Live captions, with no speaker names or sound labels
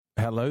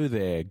Hello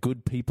there,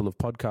 good people of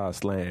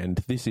podcast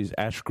land. This is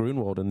Ash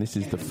Grunwald, and this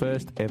is the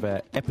first ever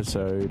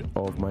episode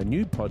of my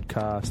new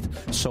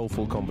podcast,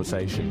 Soulful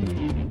Conversations.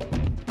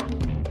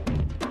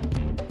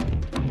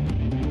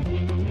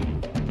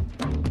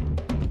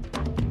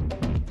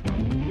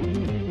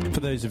 For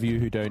those of you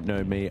who don't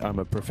know me, I'm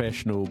a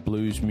professional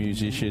blues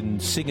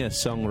musician, singer,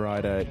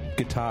 songwriter,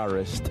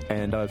 guitarist,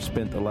 and I've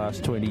spent the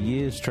last 20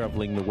 years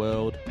travelling the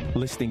world,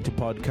 listening to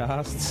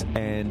podcasts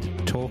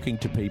and talking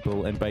to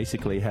people and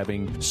basically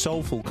having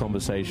soulful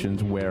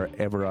conversations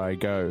wherever I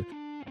go.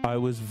 I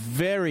was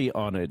very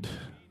honoured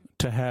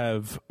to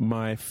have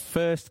my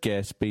first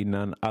guest be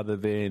none other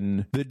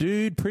than the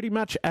dude pretty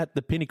much at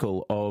the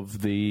pinnacle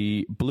of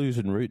the blues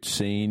and roots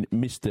scene,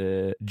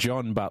 Mr.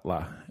 John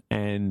Butler.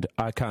 And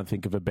I can't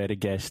think of a better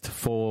guest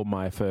for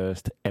my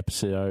first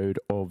episode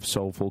of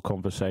Soulful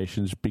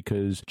Conversations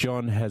because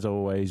John has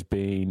always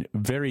been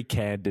very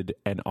candid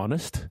and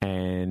honest,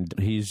 and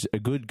he's a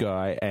good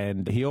guy,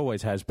 and he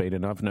always has been,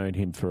 and I've known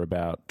him for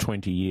about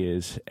 20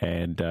 years,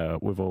 and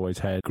we've always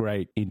had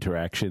great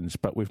interactions,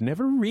 but we've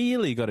never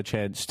really got a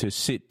chance to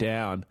sit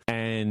down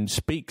and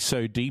speak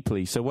so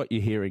deeply. So what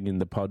you're hearing in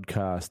the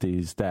podcast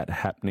is that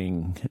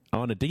happening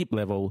on a deep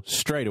level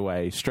straight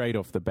away, straight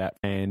off the bat.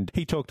 And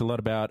he talked a lot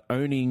about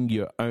owning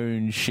your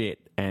own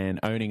shit and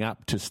owning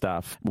up to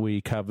stuff. We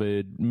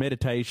covered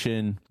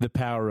meditation, the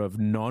power of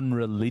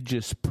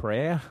non-religious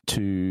prayer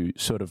to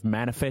sort of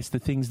manifest the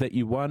things that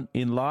you want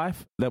in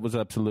life. That was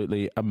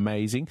absolutely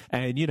amazing.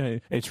 And, you know,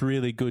 it's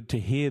really good to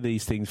hear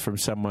these things from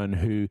someone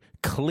who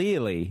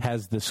clearly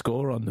has the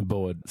score on the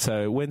board.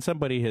 So when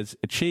somebody has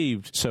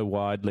achieved so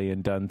widely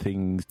and done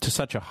things to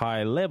such a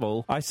high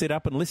level, I sit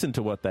up and listen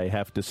to what they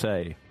have to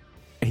say.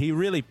 He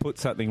really put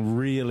something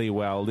really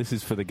well. This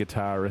is for the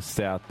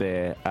guitarists out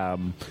there.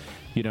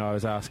 You know, I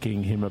was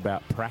asking him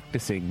about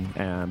practicing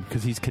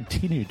because he's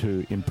continued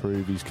to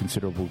improve his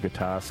considerable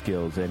guitar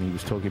skills, and he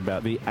was talking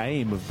about the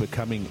aim of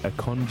becoming a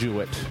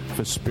conduit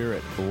for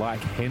spirit like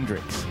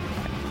Hendrix.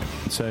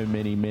 So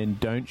many men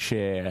don't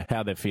share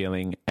how they're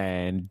feeling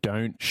and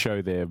don't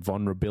show their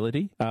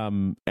vulnerability.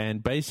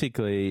 And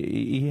basically,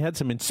 he had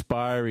some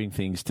inspiring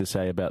things to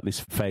say about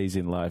this phase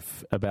in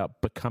life,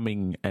 about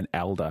becoming an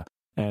elder.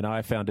 And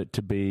I found it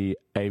to be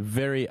a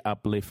very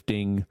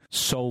uplifting,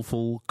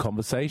 soulful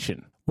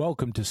conversation.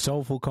 Welcome to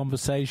Soulful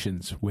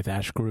Conversations with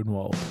Ash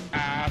Grunwald.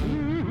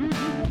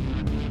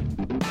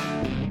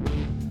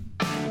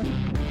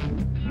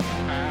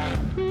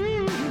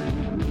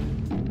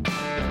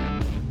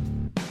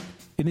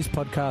 In this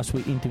podcast,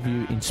 we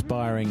interview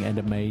inspiring and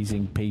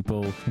amazing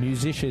people,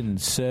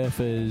 musicians,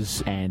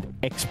 surfers, and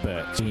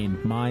experts in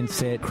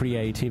mindset,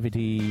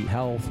 creativity,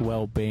 health,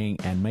 well-being,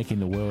 and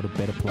making the world a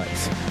better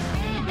place.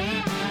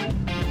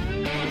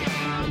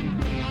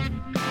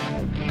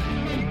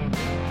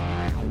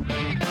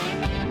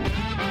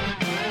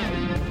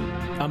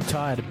 I'm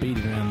tired of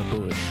beating around the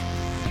bush.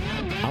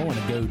 I want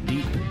to go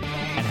deep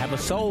and have a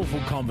soulful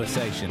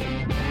conversation.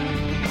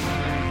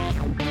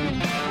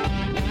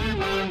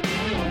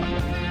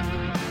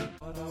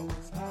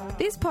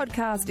 This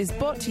podcast is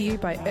brought to you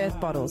by Earth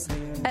Bottles.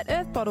 At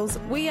Earth Bottles,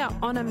 we are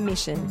on a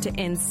mission to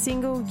end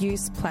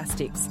single-use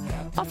plastics,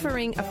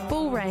 offering a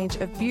full range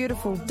of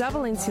beautiful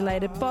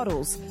double-insulated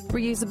bottles,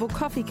 reusable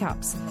coffee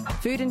cups,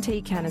 food and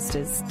tea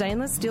canisters,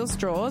 stainless steel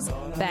straws,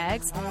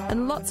 bags,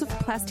 and lots of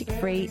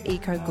plastic-free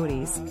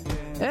eco-goodies.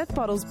 Earth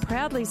Bottles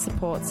proudly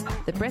supports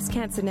the Breast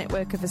Cancer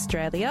Network of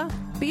Australia,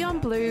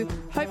 Beyond Blue,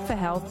 Hope for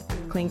Health,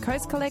 Clean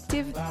Coast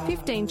Collective,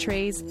 15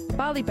 Trees,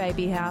 Bali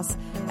Baby House,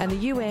 and the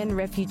UN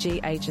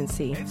Refugee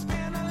Agency.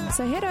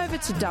 So head over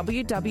to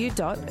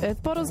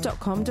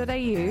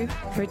www.earthbottles.com.au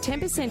for a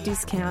 10%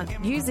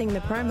 discount using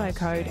the promo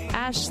code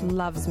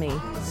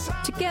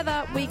ASHLOVESME.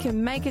 Together, we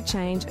can make a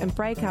change and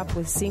break up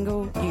with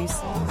single-use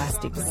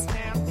plastics.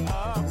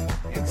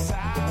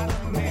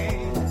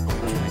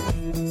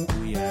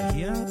 We are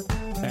here,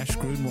 Ash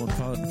Grunwald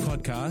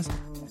podcast,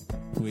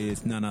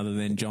 with none other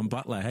than John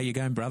Butler. How you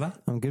going, brother?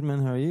 I'm good,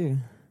 man. How are you?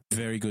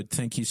 Very good.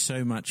 Thank you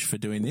so much for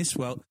doing this.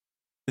 Well,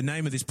 the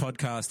name of this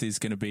podcast is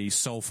going to be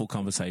Soulful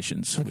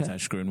Conversations with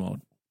Ash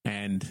Grunwald.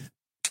 And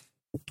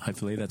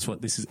hopefully that's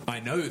what this is. I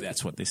know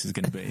that's what this is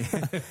going to be.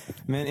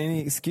 Man, any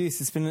excuse.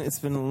 It's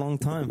been a long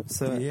time.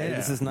 So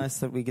this is nice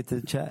that we get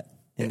to chat.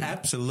 And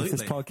absolutely. If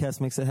this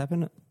podcast makes it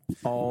happen,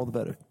 all the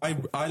better.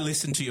 I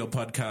listen to your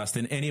podcast,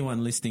 and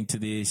anyone listening to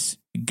this,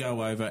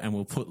 go over and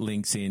we'll put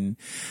links in.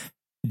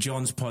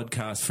 John's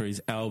podcast for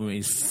his album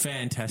is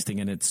fantastic,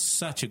 and it's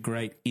such a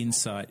great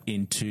insight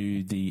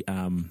into the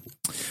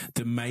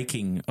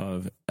making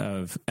of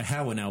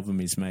how an album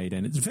is made,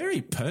 and it's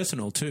very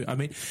personal too. I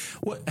mean,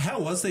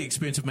 how was the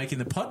experience of making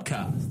the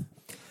podcast?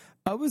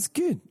 It was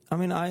good. I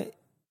mean,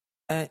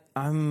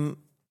 I'm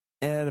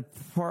at a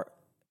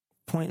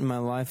point in my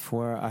life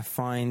where I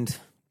find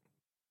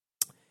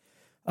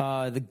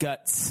the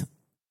guts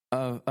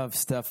of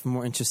stuff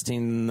more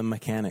interesting than the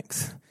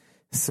mechanics.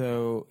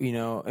 So, you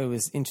know, it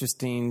was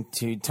interesting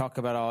to talk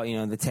about all, you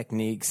know, the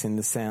techniques and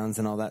the sounds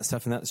and all that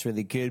stuff, and that's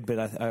really good.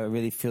 But I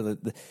really feel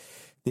that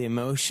the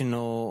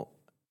emotional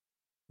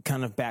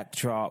kind of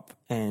backdrop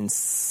and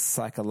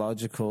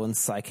psychological and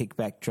psychic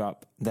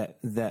backdrop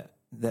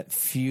that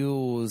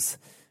fuels,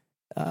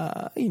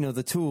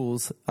 the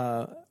tools,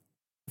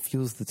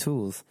 fuels the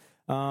tools.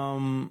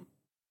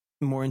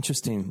 More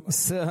interesting.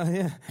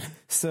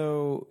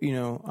 So,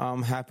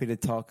 I'm happy to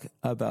talk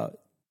about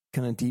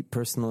kind of deep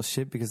personal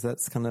shit because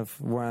that's kind of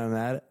where I'm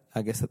at,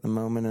 I guess, at the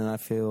moment. And I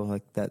feel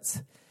like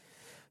that's,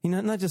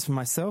 not just for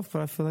myself,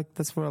 but I feel like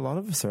that's where a lot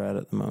of us are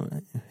at the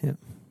moment. Yeah.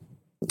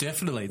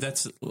 Definitely.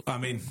 It's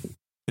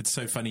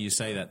so funny you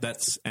say that.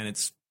 And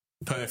it's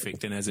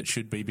perfect and as it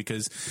should be,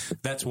 because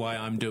that's why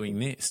I'm doing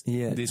this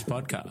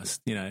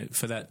podcast,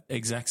 for that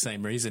exact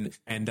same reason.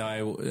 And I,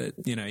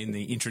 in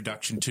the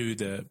introduction to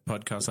the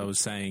podcast, I was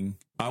saying,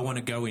 I want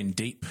to go in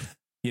deep,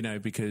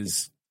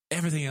 because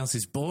everything else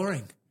is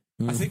boring.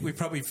 I think we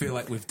probably feel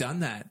like we've done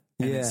that.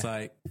 And it's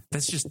like,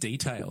 that's just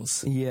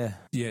details. Yeah.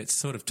 Yeah. It's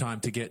sort of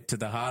time to get to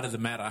the heart of the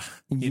matter,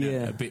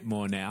 a bit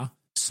more now.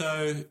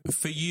 So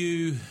for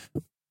you,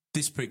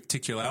 this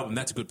particular album,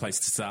 that's a good place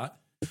to start.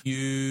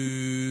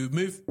 You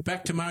moved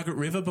back to Margaret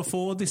River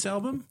before this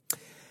album?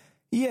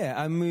 Yeah,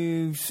 I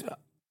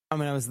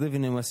was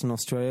living in Western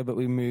Australia, but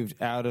we moved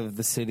out of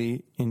the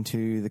city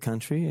into the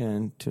country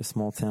and to a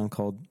small town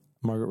called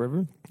Margaret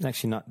River.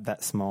 Actually, not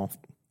that small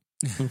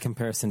in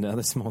comparison to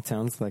other small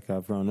towns like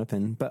I've grown up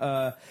in.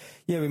 But,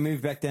 we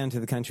moved back down to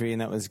the country,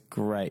 and that was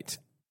great.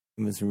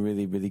 It was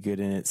really, really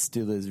good, and it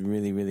still is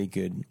really, really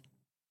good.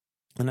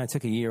 And I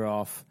took a year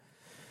off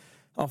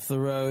the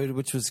road,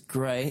 which was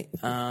great.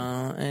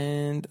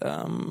 It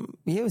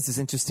was just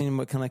interesting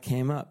what kind of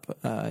came up.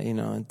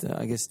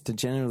 I guess to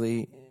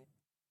generally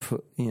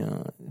put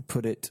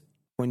it,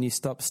 when you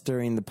stop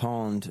stirring the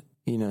pond,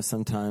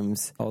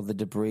 sometimes all the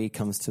debris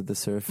comes to the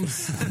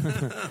surface.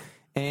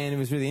 And it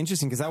was really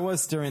interesting because I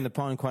was stirring the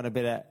pond quite a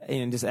bit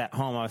just at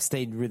home. I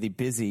stayed really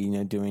busy,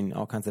 doing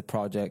all kinds of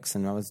projects,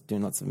 and I was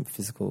doing lots of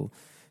physical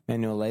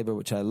manual labor,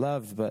 which I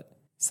loved, but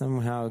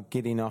somehow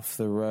getting off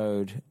the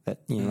road, that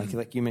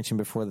like you mentioned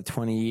before, the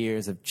 20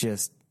 years of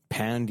just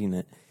pounding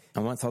it,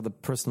 and once all the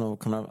personal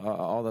kind of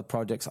all the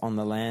projects on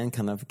the land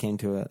kind of came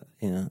to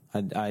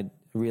I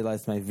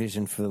realized my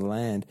vision for the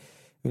land.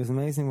 It was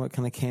amazing what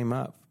kind of came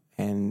up,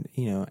 and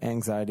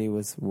anxiety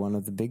was one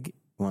of the big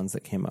ones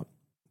that came up.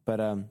 But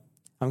I'm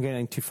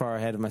getting too far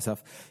ahead of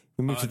myself.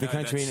 We moved to the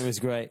country and it was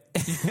great.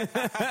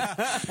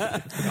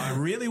 I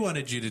really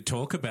wanted you to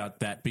talk about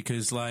that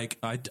because, I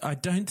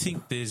don't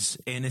think there's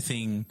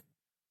anything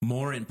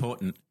more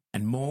important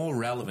and more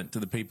relevant to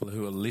the people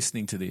who are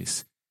listening to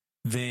this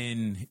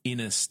than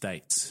inner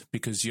states,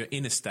 because your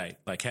inner state,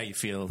 like how you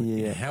feel,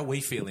 how we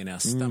feel in our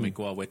stomach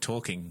while we're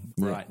talking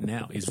right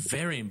now, is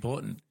very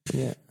important.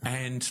 Yeah.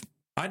 And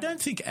I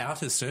don't think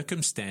outer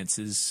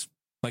circumstances,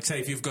 like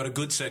say if you've got a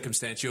good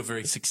circumstance, you're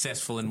very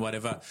successful and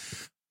whatever.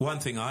 One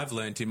thing I've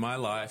learned in my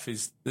life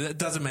is that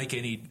doesn't make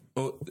any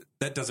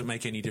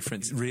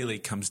difference. It really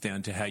comes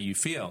down to how you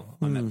feel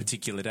on that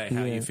particular day,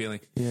 how you're feeling.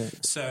 Yeah.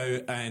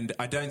 So, and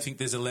I don't think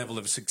there's a level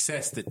of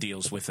success that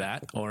deals with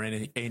that or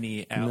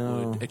any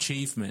outward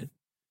achievement.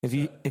 If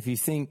you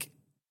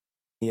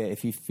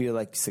feel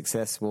like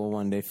success will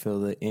one day fill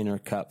the inner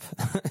cup,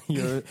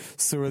 you're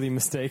sorely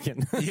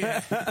mistaken.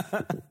 Yeah.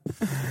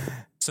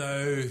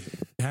 So,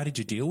 how did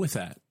you deal with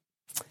that?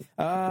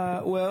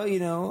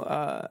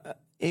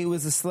 It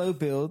was a slow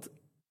build,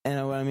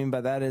 and what I mean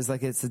by that is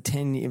it was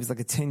like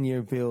a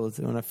 10-year build.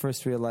 When I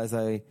first realized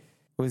I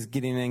was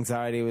getting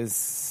anxiety,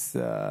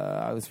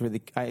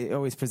 it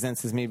always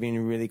presents as me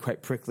being really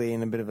quite prickly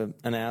and a bit of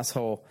an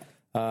asshole.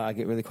 I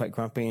get really quite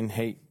grumpy and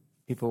hate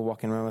people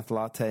walking around with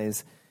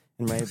lattes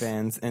and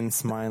Ray-Bans and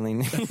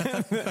smiling.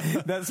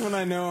 That's when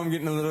I know I'm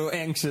getting a little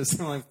anxious.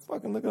 I'm like,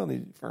 fucking look at all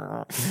these.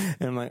 And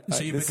I'm like,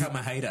 so you become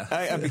a hater.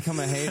 I become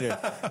a hater.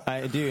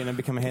 I do. And I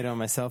become a hater on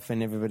myself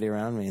and everybody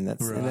around me. And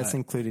that's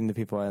including the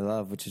people I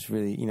love, which is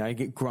really, I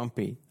get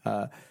grumpy.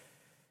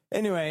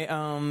 Anyway,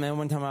 and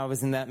one time I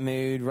was in that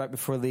mood right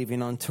before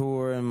leaving on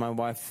tour, and my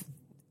wife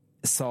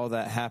saw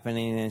that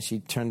happening, and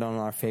she turned on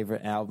our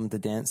favorite album to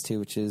dance to,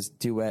 which is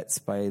Duets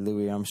by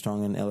Louis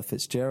Armstrong and Ella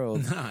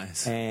Fitzgerald.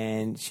 Nice.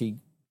 And she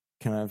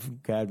kind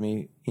of grabbed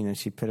me,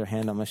 she put her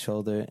hand on my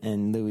shoulder,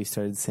 and Louis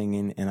started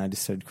singing, and I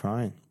just started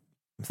crying.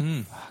 I was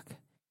like, fuck.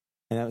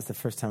 And that was the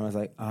first time I was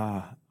like,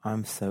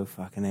 I'm so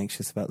fucking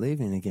anxious about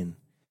leaving again.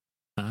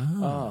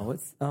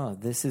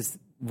 This is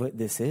what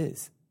this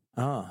is.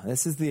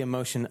 This is the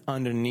emotion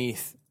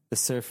underneath the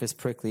surface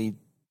prickly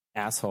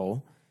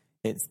asshole.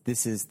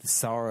 This is the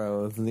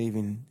sorrow of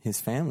leaving his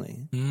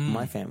family,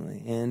 my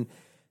family. And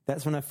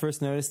that's when I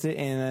first noticed it.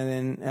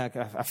 And then I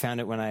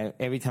found it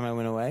every time I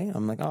went away,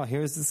 I'm like,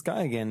 here's this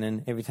guy again.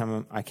 And every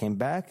time I came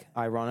back,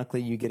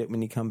 ironically, you get it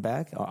when you come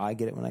back, or I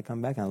get it when I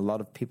come back. And a lot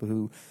of people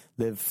who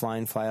live fly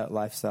in, fly out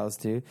lifestyles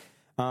do.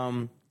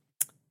 Over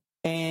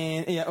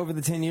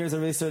the 10 years, I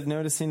really started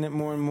noticing it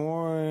more and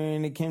more.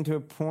 And it came to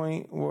a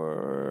point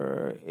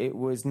where it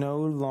was no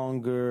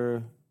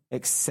longer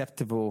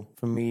acceptable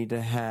for me to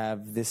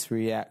have this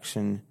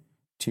reaction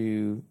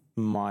to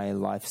my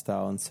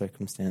lifestyle and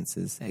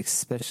circumstances,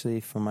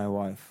 especially for my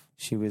wife.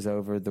 she was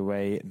over the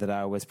way that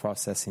I was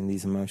processing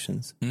these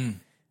emotions.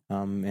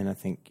 And I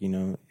think, you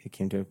know, it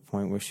came to a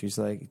point where she was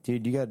like,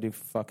 dude, you got to do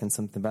fucking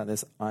something about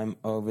this. I'm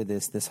over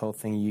this whole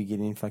thing, you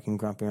getting fucking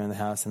grumpy around the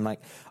house. And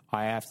like,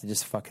 I have to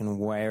just fucking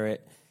wear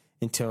it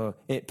until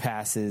it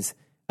passes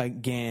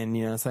again.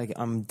 You know, it's like,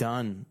 I'm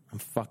done. I'm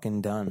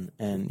fucking done.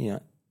 And, you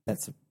know,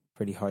 that's a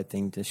pretty hard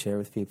thing to share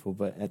with people.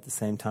 But at the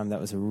same time,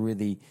 that was a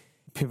really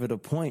pivotal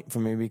point for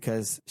me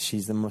because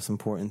she's the most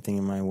important thing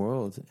in my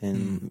world.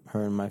 And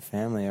her and my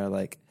family are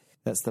like,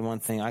 that's the one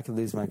thing. I could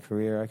lose my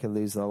career. I could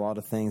lose a lot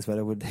of things, but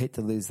I would hate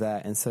to lose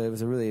that. And so it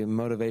was a really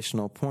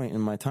motivational point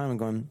in my time. I'm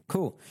going,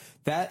 cool.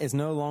 That is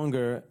no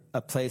longer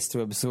a place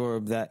to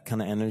absorb that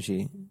kind of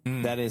energy.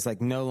 That is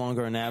like no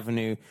longer an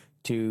avenue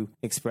to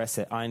express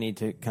it. I need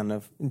to kind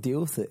of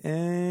deal with it.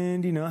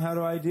 And, you know, how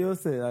do I deal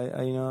with it?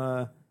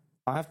 I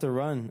have to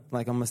run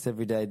like almost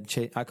every day.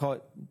 I call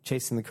it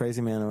chasing the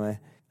crazy man away.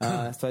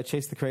 So I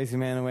chase the crazy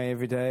man away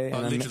every day.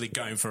 And literally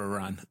going for a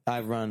run. I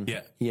run.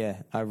 Yeah,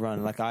 I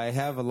run. Like I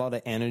have a lot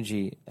of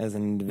energy as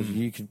an individual.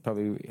 You could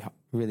probably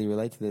really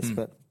relate to this,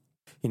 but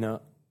you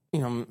know,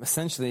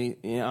 essentially,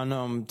 you know, I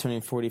know I'm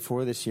turning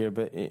 44 this year,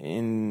 but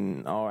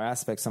in all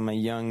aspects, I'm a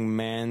young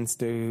man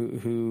still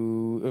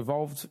who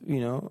evolved, you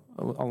know,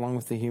 along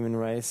with the human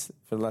race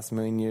for the last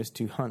million years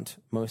to hunt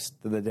most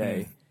of the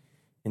day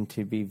and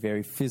to be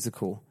very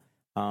physical.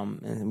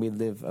 And we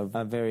live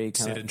a very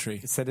kind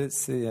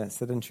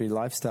sedentary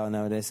lifestyle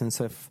nowadays. And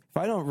so if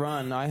I don't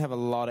run, I have a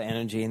lot of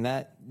energy, and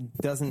that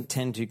doesn't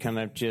tend to kind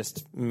of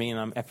just mean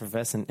I'm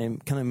effervescent.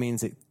 It kind of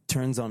means it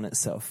turns on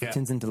itself. Yeah. It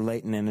turns into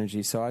latent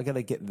energy. So I got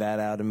to get that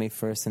out of me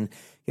first and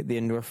get the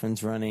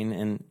endorphins running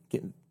and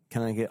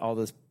get all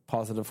those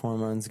positive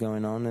hormones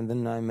going on. And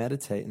then I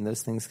meditate, and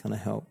those things kind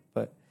of help.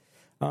 But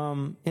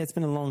it's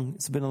been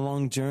a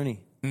long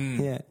journey.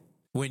 Yeah.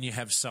 When you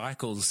have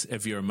cycles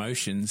of your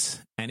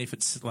emotions, and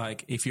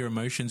if your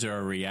emotions are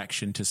a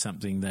reaction to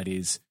something that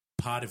is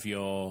part of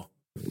your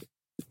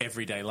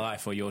everyday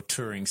life or your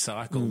touring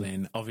cycle,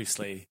 then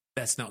obviously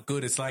that's not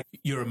good. It's like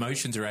your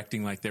emotions are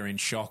acting like they're in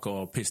shock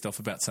or pissed off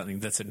about something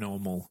that's a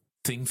normal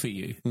thing for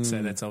you.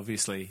 So that's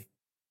obviously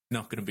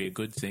not going to be a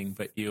good thing,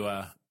 but you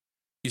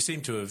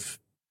seem to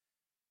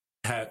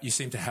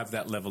have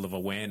that level of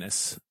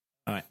awareness.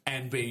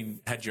 And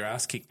had your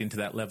ass kicked into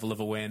that level of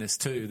awareness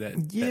too,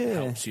 that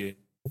helps you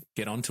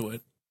get onto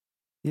it.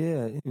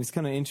 Yeah, it was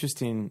kind of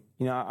interesting.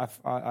 You know,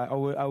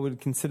 I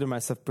would consider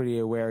myself a pretty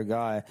aware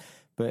guy,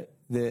 but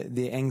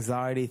the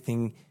anxiety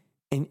thing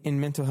in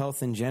mental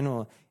health in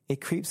general,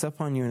 it creeps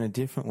up on you in a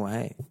different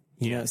way.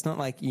 You know, it's not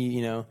like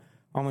you know,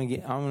 I'm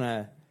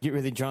gonna get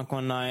really drunk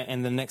one night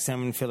and the next time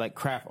I'm going to feel like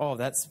crap. Oh,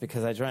 that's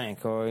because I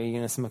drank. Or you're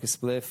going to smoke a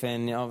spliff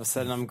and all of a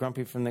sudden I'm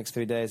grumpy for the next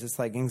 3 days. It's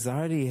like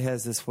anxiety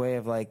has this way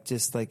of like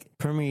just like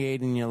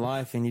permeating your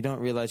life and you don't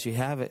realize you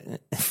have it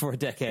for a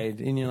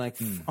decade. And you're like,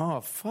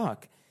 oh,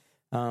 fuck.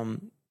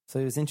 So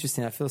it was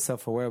interesting. I feel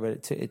self-aware,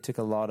 but it took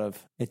a lot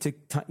of,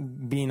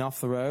 being off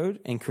the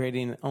road and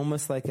creating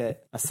almost like a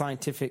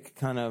scientific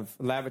kind of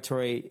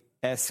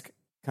laboratory-esque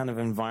kind of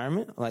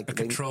environment. Like a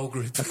control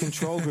group. A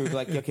control group.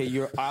 Like, okay,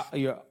 you're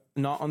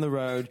not on the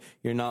road,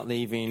 you're not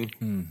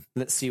leaving.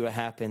 Let's see what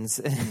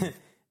happens.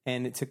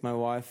 And it took my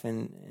wife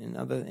and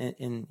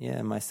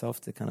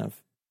myself to kind of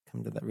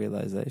come to that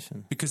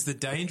realization. Because the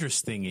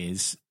dangerous thing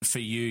is for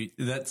you,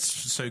 that's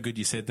so good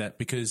you said that,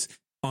 because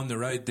on the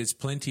road there's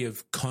plenty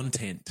of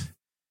content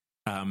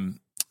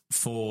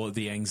for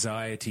the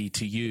anxiety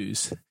to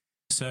use.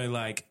 So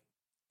like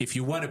if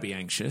you want to be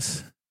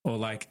anxious, or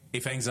like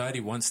if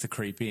anxiety wants to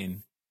creep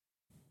in,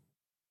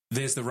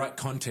 there's the right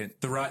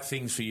content, the right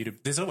things for you to...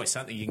 There's always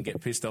something you can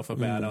get pissed off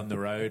about on the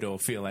road or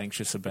feel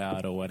anxious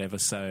about or whatever.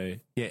 So,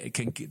 yeah,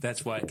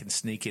 that's why it can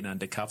sneak in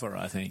undercover,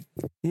 I think.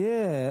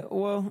 Yeah,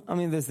 well, I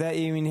mean, there's that.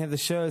 I mean, you have the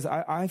shows.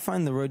 I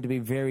find the road to be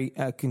very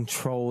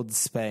controlled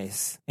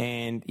space.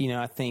 And, you know,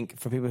 I think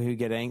for people who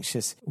get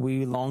anxious,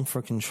 we long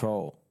for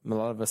control. A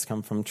lot of us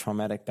come from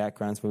traumatic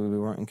backgrounds where we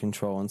weren't in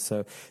control. And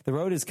so the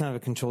road is kind of a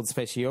controlled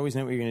space. You always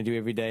know what you're going to do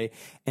every day.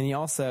 And you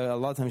also, a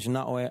lot of times, you're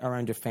not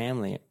around your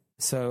family.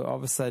 So all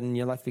of a sudden,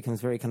 your life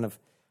becomes very kind of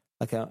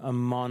like a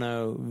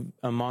mono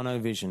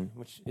vision,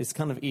 which is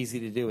kind of easy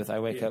to do with. I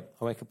wake up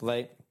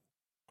late,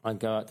 I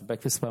go out to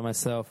breakfast by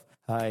myself,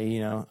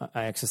 I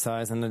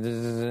exercise, and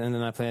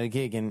then I play a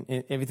gig,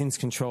 and everything's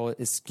controlled.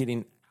 It's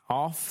getting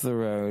off the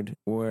road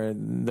where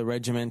the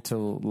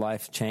regimental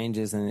life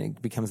changes, and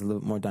it becomes a little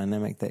bit more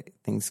dynamic. That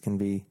things can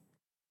be.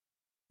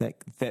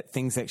 That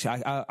things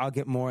actually, I'll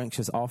get more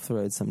anxious off the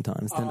road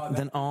sometimes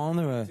than on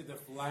the road. To the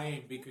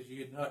flame because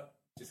you're not.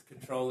 Just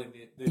controlling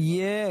it.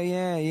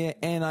 Yeah.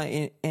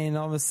 And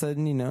all of a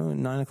sudden,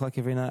 9:00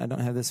 every night, I don't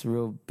have this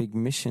real big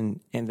mission,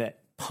 and that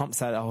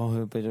pumps out a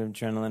whole bit of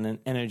adrenaline and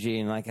energy.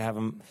 And like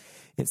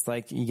it's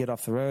like you get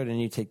off the road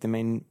and you take the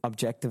main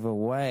objective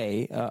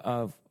away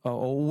of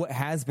what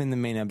has been the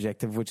main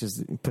objective, which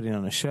is putting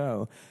on a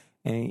show,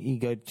 and you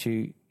go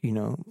to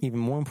even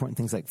more important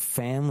things like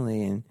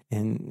family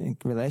and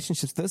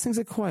relationships. Those things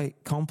are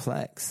quite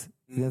complex.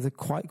 They're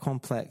quite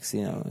complex,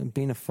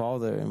 being a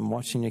father and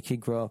watching your kid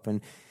grow up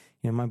and,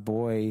 my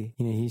boy,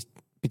 he's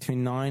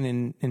between 9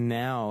 and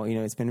now,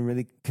 it's been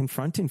really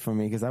confronting for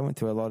me because I went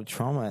through a lot of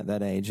trauma at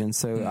that age. And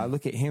so I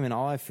look at him and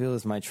all I feel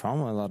is my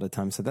trauma a lot of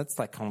times. So that's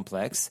like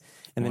complex.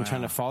 And then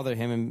trying to father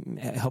him and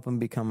help him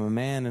become a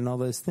man and all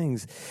those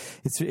things.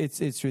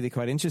 It's really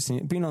quite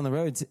interesting. Being on the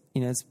roads,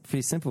 it's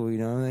pretty simple,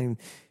 They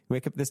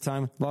wake up this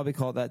time, lobby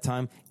call at that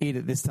time, eat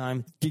at this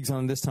time, gigs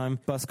on this time,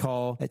 bus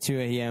call at 2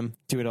 a.m.,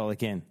 do it all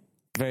again.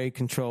 Very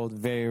controlled,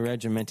 very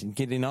regimented.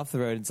 Getting off the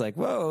road, it's like,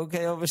 whoa,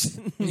 okay, all of a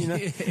sudden,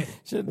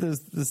 there's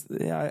this,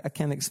 I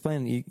can't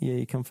explain it.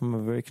 You come from a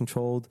very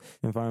controlled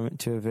environment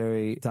to a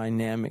very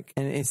dynamic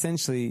and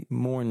essentially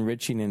more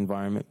enriching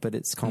environment, but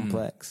it's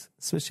complex,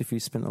 especially if you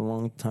spent a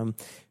long time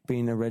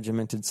being a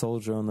regimented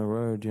soldier on the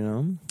road,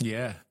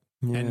 Yeah.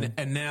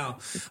 And now,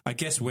 I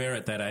guess we're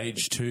at that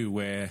age too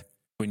where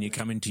when you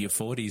come into your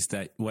 40s,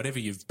 that whatever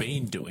you've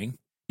been doing,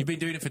 you've been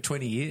doing it for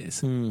 20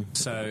 years.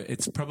 So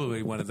it's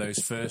probably one of those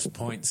first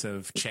points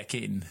of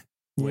check-in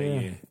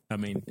where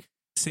it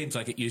seems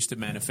like it used to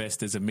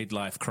manifest as a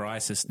midlife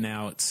crisis.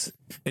 Now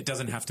it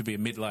doesn't have to be a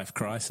midlife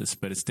crisis,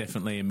 but it's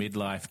definitely a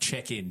midlife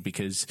check-in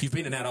because you've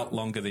been an adult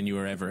longer than you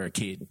were ever a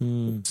kid.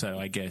 So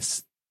I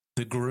guess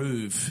the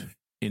groove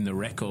in the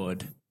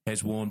record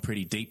has worn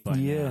pretty deep by now.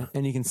 Yeah,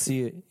 and you can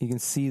see it. You can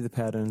see the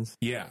patterns.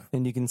 Yeah.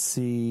 And you can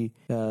see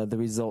the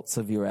results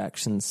of your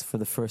actions for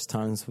the first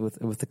times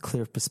with a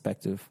clear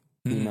perspective.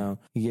 You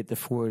get to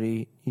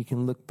 40, you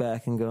can look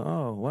back and go,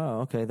 oh,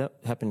 wow, okay, that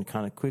happened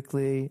kind of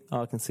quickly.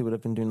 Oh, I can see what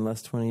I've been doing the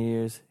last 20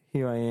 years.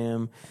 Here I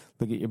am.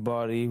 Look at your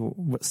body.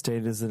 What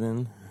state is it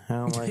in?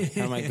 How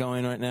am I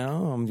going right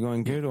now? I'm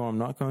going good or I'm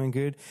not going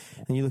good.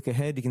 And you look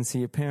ahead, you can see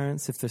your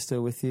parents if they're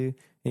still with you.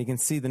 And you can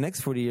see the next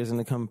 40 years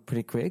going to come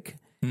pretty quick.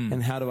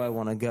 And how do I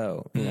want to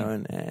go?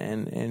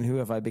 And who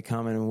have I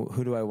become and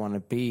who do I want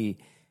to be?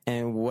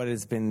 And what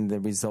has been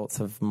the results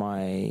of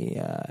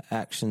my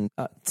action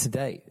to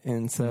date?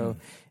 And so,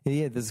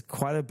 there's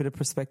quite a bit of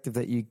perspective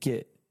that you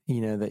get,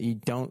 that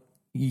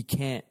you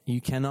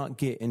cannot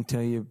get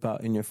until you're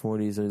about in your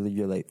 40s or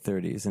your late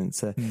 30s. And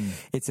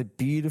it's a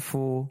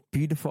beautiful,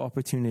 beautiful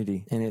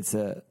opportunity. And it's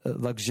a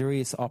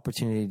luxurious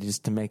opportunity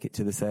just to make it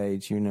to this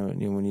age,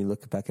 when you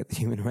look back at the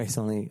human race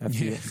only a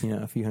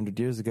few hundred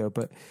years ago.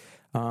 But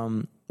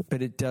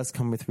it does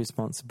come with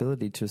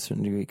responsibility to a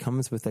certain degree. It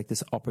comes with like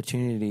this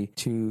opportunity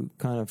to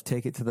kind of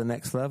take it to the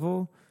next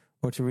level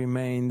or to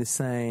remain the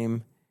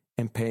same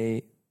and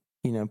pay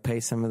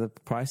some of the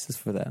prices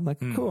for that. Like,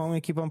 cool, I'm going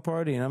to keep on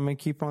partying. I'm going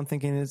to keep on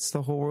thinking it's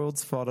the whole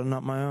world's fault and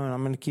not my own.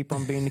 I'm going to keep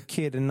on being a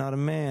kid and not a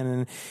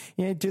man.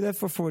 And, do that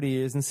for 40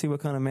 years and see what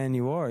kind of man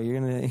you are. You're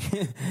going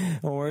to,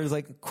 or it's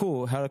like,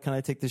 cool, how can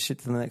I take this shit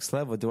to the next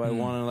level? Do I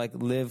want to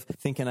live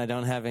thinking I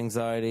don't have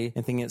anxiety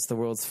and thinking it's the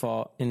world's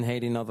fault and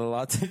hating all the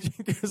latte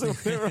drinkers or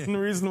whatever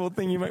unreasonable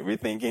thing you might be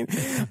thinking?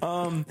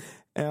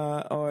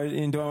 Or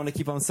do I want to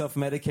keep on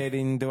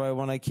self-medicating? Do I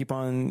want to keep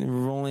on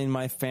rolling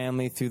my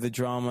family through the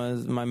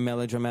dramas, my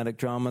melodramatic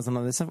dramas and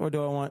all this stuff? Or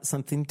do I want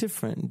something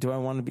different? Do I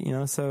want to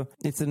be, so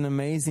it's an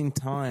amazing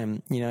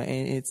time,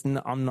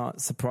 and I'm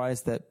not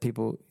surprised that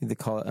people either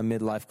call it a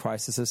midlife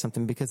crisis or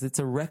something because it's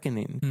a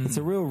reckoning. It's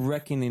a real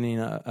reckoning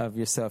of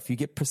yourself. You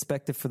get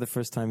perspective for the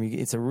first time.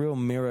 It's a real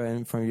mirror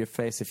in front of your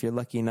face. If you're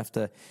lucky enough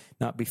to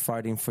not be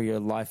fighting for your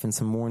life in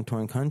some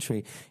war-torn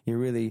country,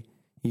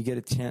 you get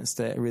a chance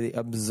to really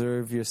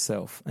observe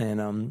yourself.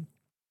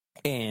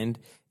 And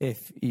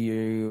if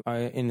you are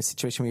in a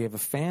situation where you have a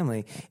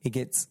family, it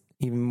gets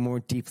even more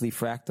deeply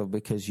fractal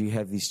because you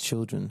have these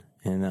children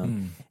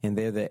and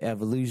they're the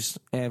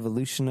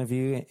evolution of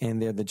you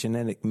and they're the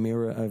genetic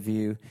mirror of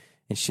you.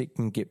 And shit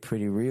can get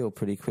pretty real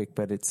pretty quick,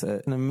 but it's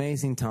an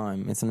amazing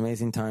time. It's an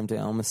amazing time to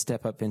almost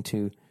step up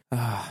into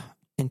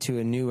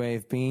a new way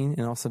of being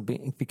and also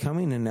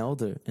becoming an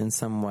elder in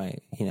some way,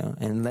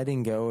 and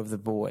letting go of the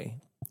boy.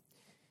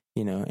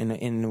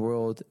 In the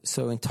world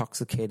so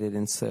intoxicated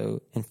and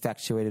so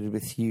infatuated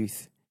with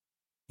youth,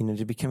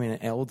 to becoming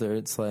an elder,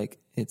 it's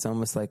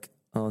almost like,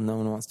 oh, no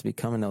one wants to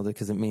become an elder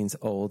because it means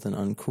old and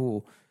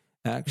uncool.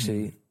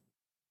 Actually,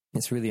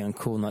 it's really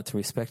uncool not to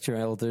respect your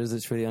elders.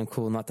 It's really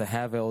uncool not to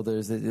have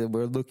elders.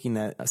 We're looking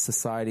at a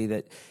society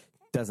that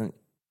doesn't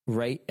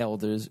rate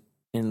elders,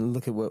 and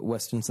look at what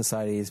Western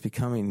society is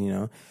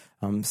becoming,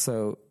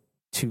 So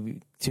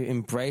to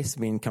embrace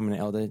becoming an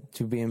elder,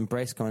 to be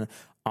embraced going,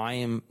 I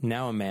am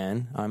now a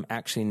man. I'm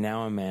actually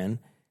now a man,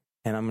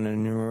 and I'm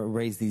going to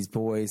raise these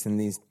boys and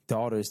these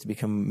daughters to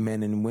become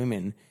men and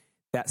women.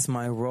 That's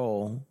my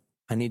role.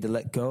 I need to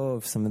let go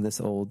of some of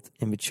this old,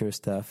 immature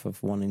stuff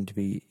of wanting to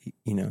be,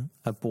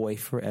 a boy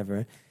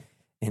forever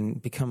and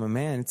become a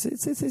man.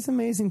 It's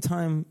amazing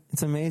time.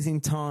 It's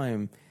amazing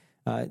time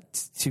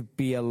to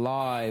be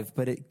alive,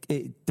 but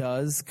it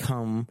does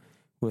come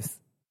with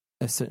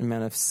a certain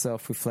amount of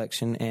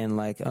self-reflection and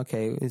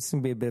okay, it's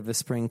going to be a bit of a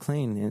spring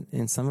clean.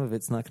 And some of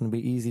it's not going to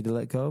be easy to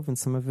let go of, and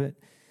some of it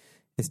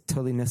is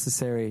totally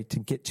necessary to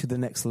get to the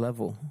next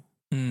level.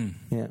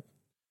 Yeah.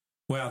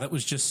 Wow, that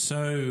was just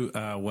so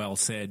well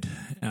said.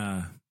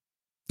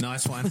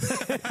 Nice one.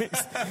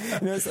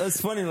 It's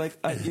funny. Like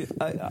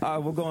I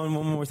will go on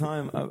one more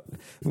time.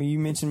 When you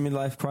mentioned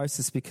midlife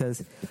crisis,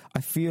 because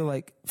I feel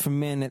like for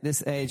men at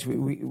this age, I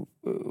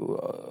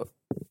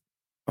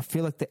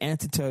feel like the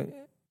antidote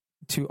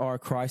to our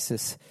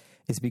crisis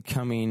is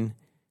becoming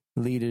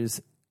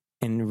leaders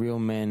and real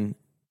men.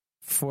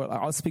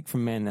 I'll speak for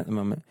men at the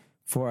moment.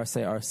 For I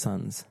say our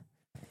sons.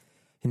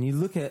 And you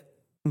look at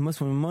when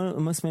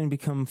most men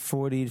become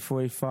 40 to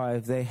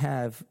 45, they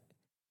have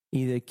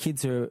either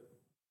kids are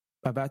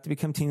about to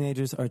become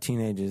teenagers or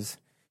teenagers.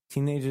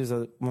 Teenagers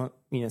are,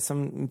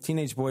 some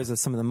teenage boys are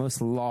some of the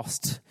most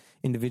lost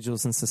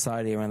individuals in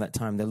society around that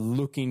time. They're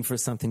looking for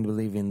something to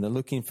believe in. They're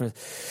looking for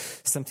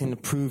something to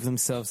prove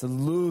themselves. They're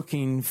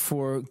looking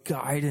for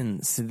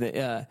guidance.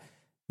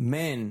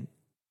 Men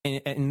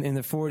in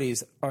their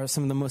 40s are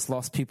some of the most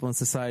lost people in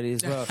society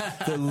as well.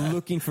 They're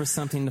looking for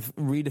something to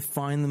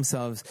redefine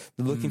themselves.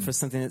 They're looking for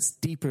something that's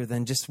deeper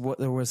than just what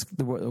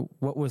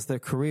was their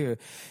career.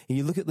 And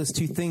you look at those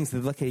two things, they're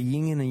like a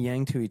yin and a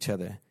yang to each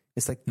other.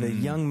 It's like the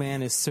young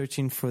man is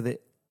searching for the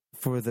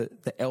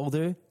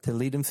elder to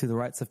lead him through the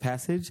rites of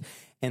passage,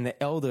 and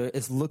the elder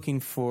is looking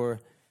for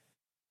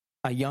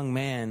a young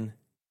man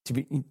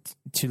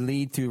to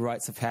lead through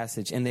rites of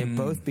passage, and they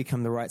both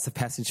become the rites of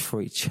passage for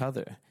each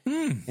other.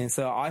 And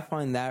so I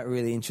find that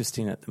really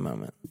interesting at the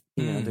moment.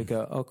 To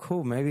go, oh,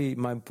 cool, maybe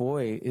my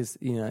boy is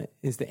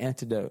the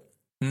antidote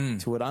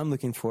to what I'm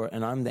looking for,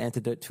 and I'm the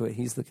antidote to what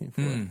he's looking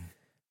for.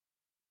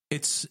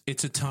 It's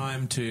a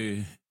time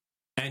to.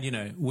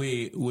 And,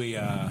 we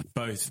are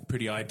both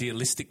pretty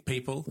idealistic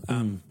people,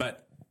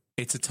 but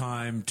it's a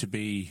time to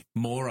be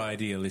more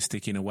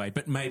idealistic in a way,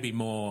 but maybe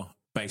more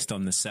based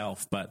on the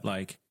self. But,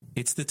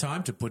 it's the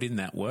time to put in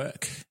that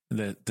work,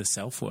 the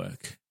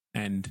self-work.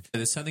 And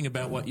there's something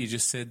about what you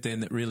just said then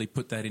that really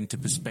put that into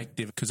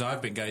perspective, because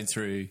I've been going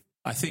through,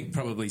 I think,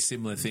 probably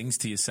similar things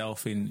to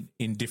yourself in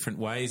different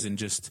ways, and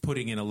just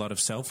putting in a lot of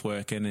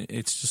self-work. And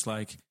it's just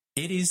like,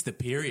 it is the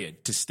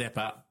period to step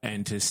up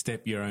and to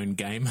step your own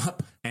game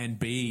up and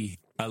be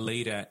a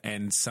leader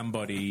and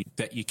somebody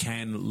that you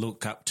can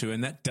look up to.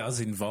 And that does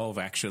involve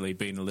actually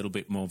being a little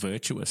bit more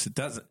virtuous. It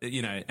does,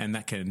 and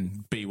that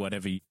can be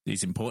whatever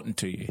is important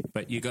to you.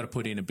 But you got to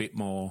put in a bit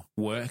more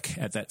work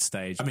at that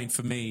stage. I mean,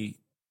 for me,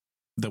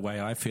 the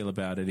way I feel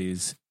about it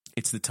is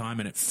it's the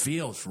time and it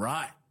feels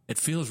right. It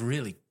feels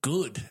really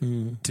good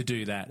to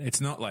do that.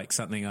 It's not like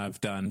something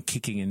I've done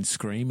kicking and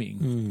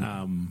screaming,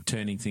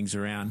 turning things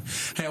around.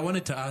 Hey, I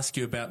wanted to ask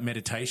you about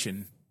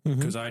meditation,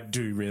 because I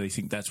do really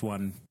think that's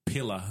one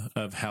pillar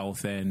of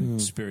health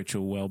and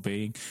spiritual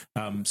well-being.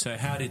 So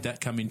how did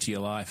that come into your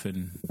life,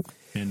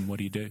 and what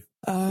do you do?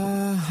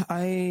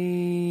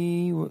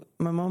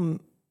 My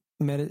mom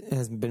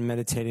has been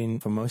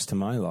meditating for most of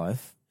my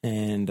life,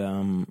 and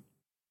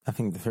I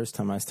think the first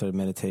time I started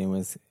meditating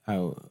was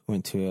I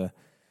went to a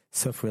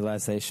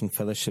Self-Realization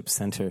Fellowship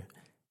Center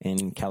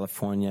in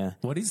California.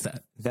 What is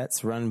that?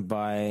 That's run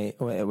by,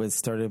 it was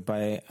started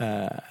by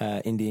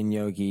an Indian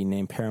yogi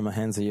named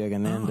Paramahansa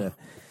Yogananda.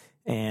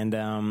 And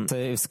so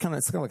it's kind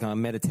of like a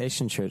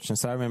meditation church. And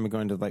so I remember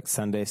going to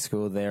Sunday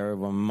school there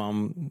when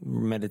Mom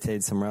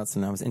meditated somewhere else,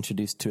 and I was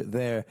introduced to it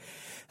there.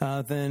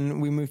 Then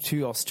we moved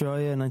to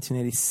Australia in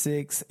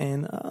 1986,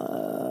 and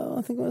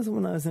I think it was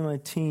when I was in my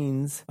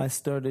teens, I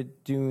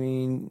started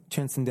doing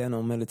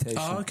transcendental meditation.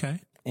 Oh, okay.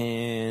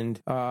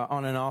 And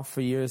on and off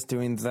for years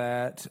doing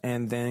that,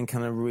 and then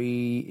kind of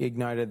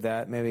reignited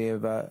that maybe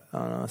about,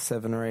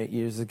 7 or 8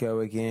 years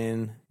ago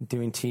again,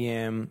 doing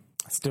TM.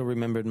 I still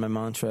remembered my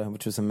mantra,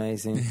 which was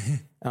amazing.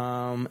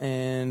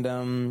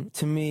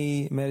 To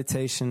me,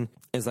 meditation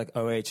is like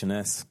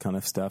OH&S kind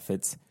of stuff.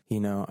 It's,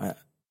 I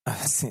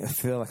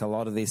feel like a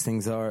lot of these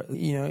things are,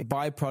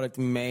 byproduct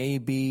may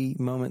be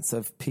moments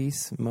of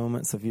peace,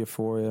 moments of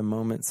euphoria,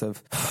 moments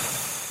of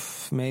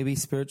maybe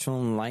spiritual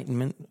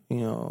enlightenment,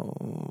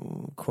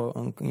 quote,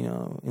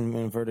 in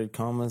inverted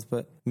commas,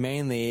 but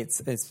mainly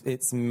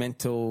it's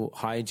mental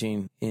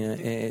hygiene.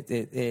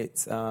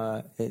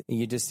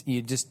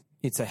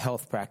 It's a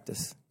health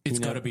practice. It's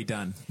got to be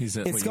done.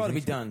 It's got to be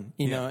done.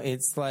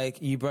 It's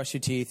like you brush your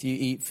teeth, you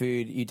eat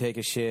food, you take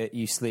a shit,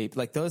 you sleep.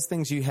 Like those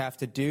things you have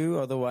to do,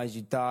 otherwise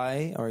you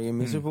die or you're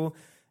miserable.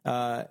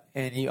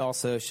 And you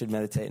also should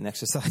meditate and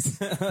exercise.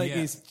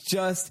 It's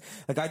just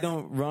like, I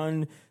don't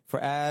run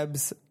for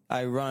abs.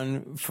 I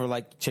run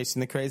for chasing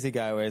the crazy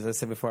guy, where, as I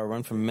said before, I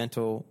run for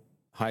mental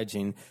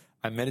hygiene.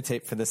 I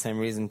meditate for the same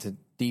reason, to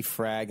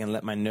defrag and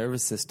let my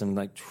nervous system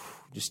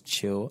just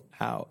chill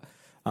out.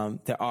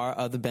 There are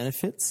other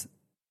benefits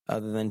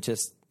other than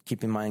just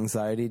keeping my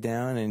anxiety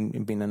down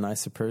and being a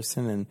nicer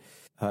person. And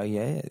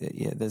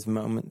there's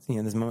moments,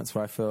 there's moments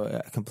where I feel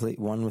a complete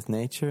one with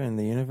nature and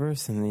the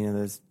universe. And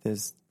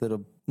there's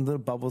little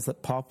bubbles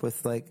that pop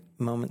with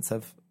moments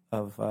of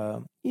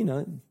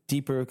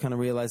deeper kind of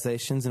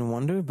realizations and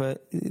wonder,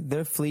 but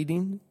they're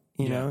fleeting.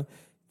 The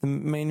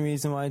main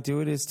reason why I do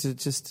it is to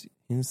just,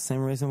 It's the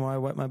same reason why I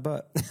wipe my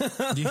butt.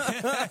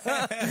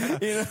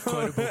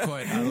 Quotable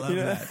quote. I love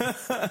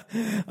that.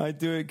 I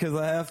do it because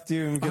I have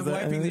to. And I'm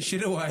wiping the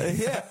shit away.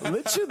 Yeah,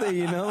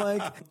 literally,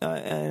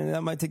 and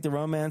that might take the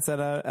romance out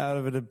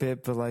of it a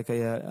bit, but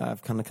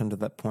I've kind of come to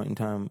that point in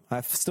time.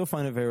 I still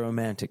find it very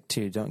romantic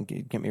too. Don't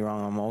get me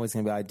wrong. I'm always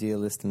going to be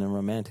idealist and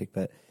romantic,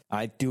 but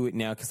I do it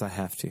now because I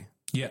have to.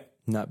 Yeah.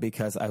 Not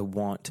because I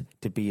want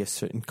to be a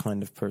certain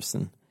kind of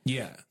person.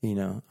 Yeah.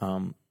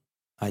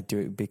 I do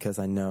it because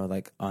I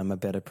know I'm a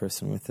better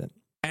person with it.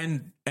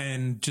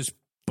 And just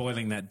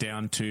boiling that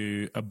down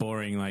to a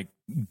boring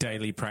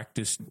daily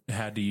practice,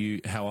 how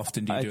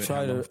often do you do it?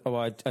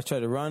 I try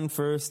to run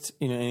first,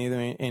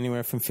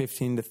 anywhere from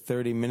 15 to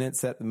 30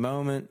 minutes at the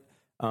moment.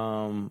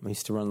 I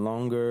used to run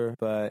longer,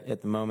 but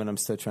at the moment I'm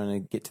still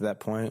trying to get to that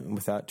point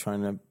without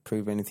trying to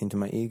prove anything to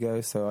my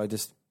ego. So I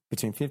just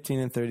between 15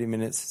 and 30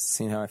 minutes,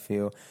 seeing how I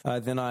feel.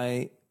 Then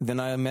I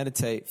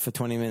meditate for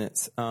 20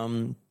 minutes.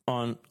 On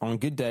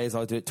good days,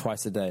 I'll do it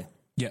twice a day.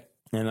 Yeah.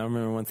 And I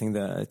remember one thing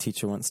that a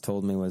teacher once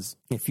told me was,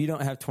 if you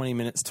don't have 20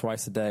 minutes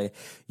twice a day,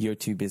 you're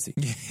too busy.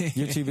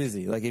 You're too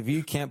busy. If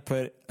you can't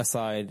put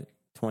aside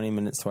 20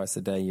 minutes twice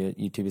a day,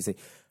 you're too busy.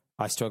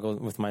 I struggle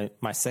with my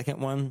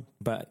second one,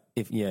 but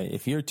if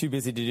you're too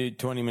busy to do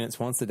 20 minutes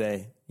once a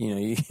day, you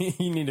need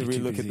to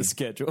relook at the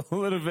schedule a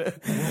little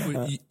bit.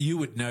 You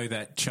would know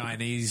that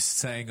Chinese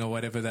saying or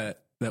whatever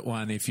that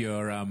one, if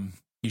you're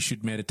you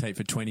should meditate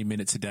for 20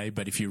 minutes a day,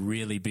 but if you're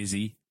really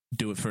busy,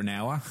 do it for an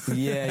hour.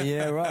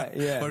 Yeah, right.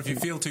 Yeah. Or if you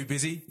feel too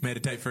busy,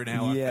 meditate for an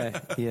hour.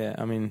 Yeah.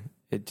 I mean,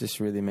 it just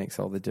really makes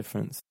all the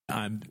difference.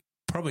 I'm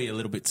probably a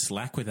little bit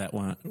slack with that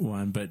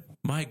one, but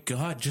my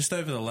God, just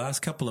over the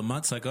last couple of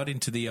months, I got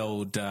into the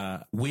old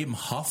Wim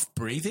Hof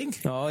breathing.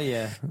 Oh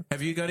yeah.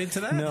 Have you got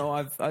into that? No,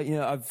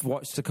 I've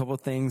watched a couple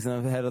of things and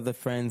I've had other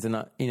friends and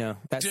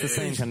that's the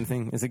same kind of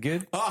thing. Is it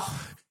good?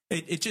 Oh,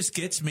 it just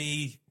gets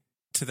me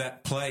to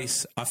that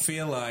place. I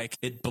feel like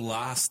it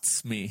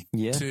blasts me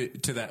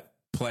to that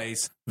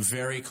place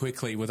very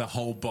quickly with a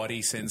whole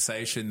body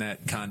sensation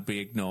that can't be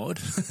ignored.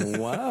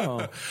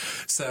 Wow.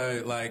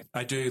 So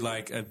I do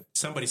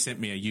somebody sent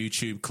me a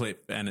YouTube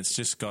clip and it's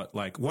just got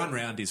one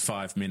round is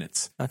 5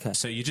 minutes. Okay.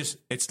 So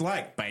it's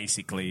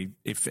basically,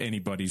 if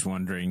anybody's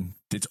wondering,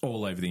 it's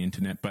all over the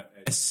internet, but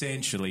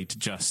essentially to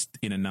just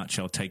in a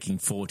nutshell, taking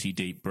 40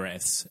 deep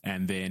breaths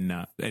and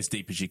then as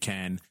deep as you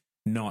can,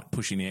 not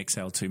pushing the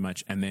exhale too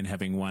much, and then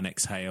having one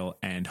exhale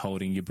and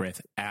holding your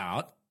breath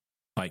out,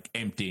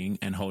 emptying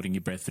and holding your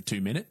breath for 2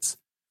 minutes.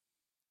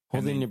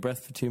 Holding your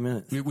breath for 2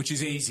 minutes. Which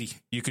is easy.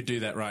 You could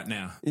do that right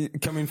now.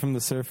 Coming from the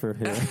surfer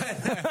here.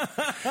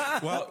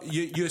 Well,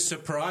 you're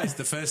surprised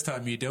the first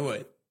time you do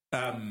it.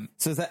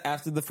 So is that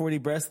after the 40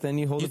 breaths, then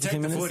you hold it for 2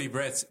 minutes? You take the 40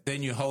 breaths,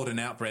 then you hold an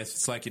out breath.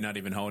 It's like you're not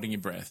even holding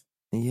your breath.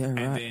 Yeah, right.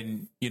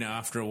 And then,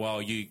 after a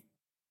while, you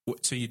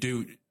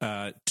do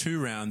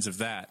 2 rounds of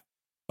that.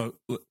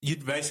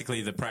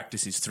 Basically, the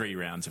practice is 3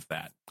 rounds of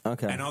that.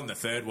 Okay. And on the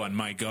third one,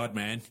 my God,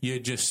 man, you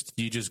just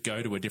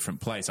go to a different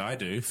place. I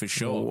do, for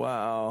sure.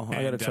 Wow.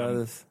 I got to try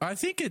this. I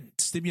think it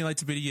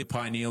stimulates a bit of your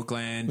pineal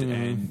gland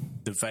and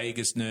the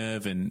vagus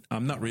nerve, and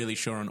I'm not really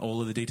sure on all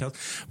of the details.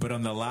 But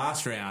on the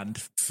last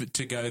round,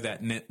 to go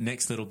that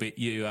next little bit,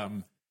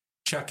 you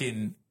chuck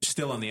in,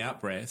 still on the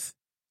out breath,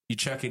 you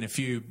chuck in a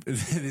few,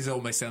 this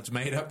almost sounds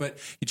made up, but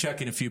you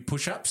chuck in a few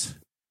push-ups.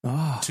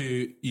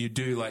 You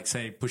do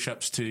say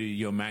push-ups to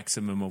your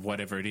maximum of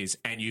whatever it is,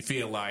 and you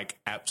feel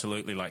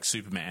absolutely like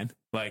Superman.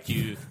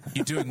 You're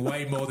doing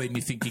way more than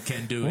you think you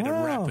can do at a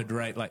rapid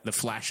rate, like the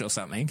Flash or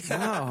something.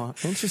 Wow,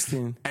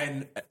 interesting.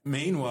 And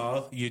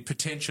meanwhile, you're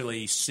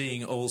potentially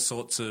seeing all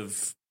sorts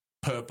of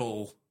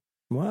purple.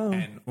 Wow.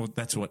 And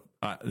that's what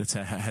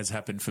has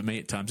happened for me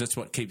at times. That's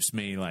what keeps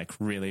me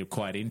really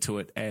quite into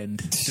it and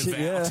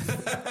devout.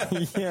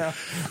 Yeah,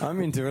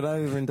 I'm into it.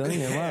 I've even done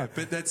it. Wow.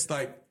 But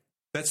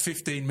that's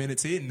 15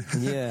 minutes in.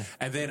 Yeah.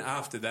 And then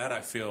after that, I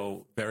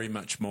feel very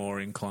much more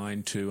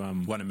inclined to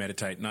want to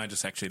meditate. And I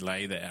just actually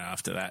lay there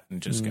after that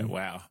and just go,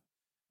 wow,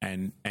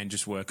 and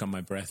just work on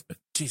my breath. But,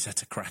 geez,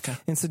 that's a cracker.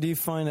 And so do you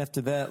find after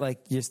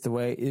that, just the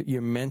way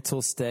your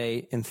mental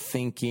state and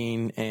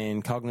thinking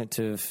and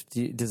cognitive,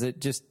 does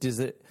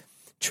it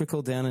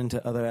trickle down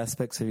into other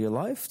aspects of your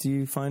life? Do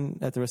you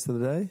find at the rest of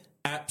the day?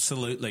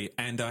 Absolutely.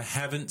 And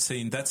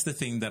that's the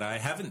thing that I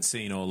haven't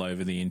seen all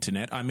over the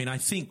internet. I mean, I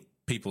think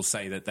people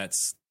say that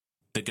that's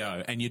the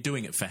go, and you're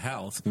doing it for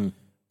health.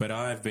 But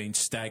I've been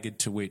staggered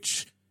to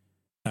which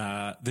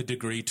the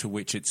degree to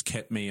which it's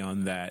kept me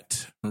on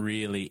that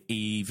really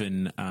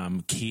even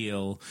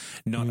keel,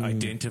 not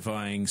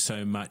identifying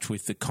so much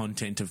with the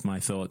content of my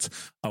thoughts,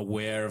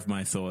 aware of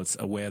my thoughts,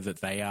 aware that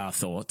they are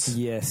thoughts.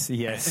 Yes.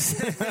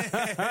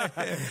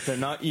 They're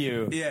not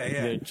you. Yeah.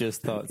 They're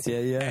just thoughts.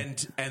 Yeah.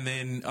 And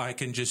then I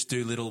can just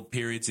do little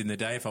periods in the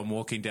day. If I'm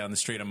walking down the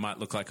street, I might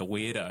look like a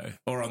weirdo.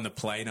 Or on the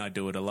plane, I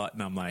do it a lot,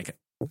 and I'm like,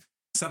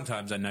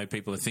 sometimes I know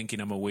people are thinking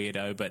I'm a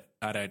weirdo, but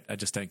I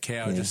just don't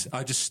care.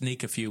 I just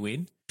sneak a few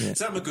in. Yeah.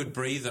 So I'm a good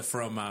breather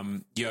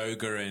from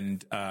yoga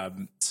and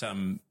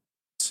some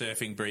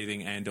surfing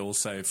breathing, and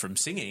also from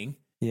singing.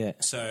 Yeah.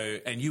 So,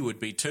 and you would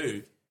be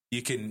too.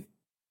 you can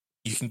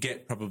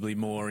get probably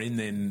more in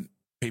than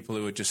people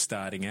who are just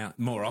starting out,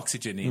 more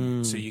oxygen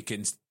in, so you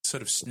can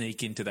sort of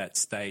sneak into that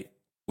state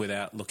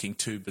without looking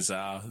too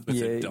bizarre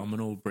with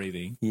abdominal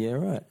breathing. Yeah,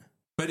 right.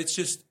 But it's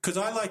just because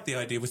I like the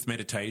idea with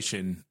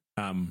meditation.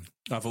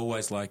 I've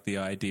always liked the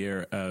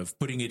idea of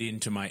putting it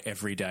into my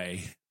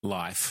everyday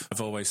life.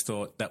 I've always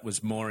thought that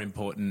was more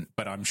important,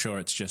 but I'm sure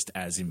it's just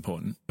as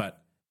important.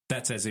 But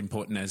that's as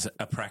important as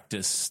a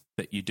practice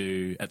that you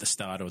do at the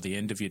start or the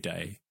end of your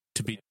day,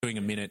 to be doing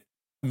a minute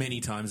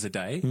many times a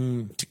day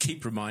to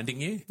keep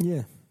reminding you.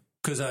 Yeah.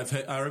 Because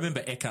I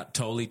remember Eckhart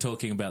Tolle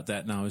talking about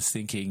that, and I was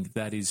thinking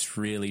that is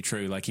really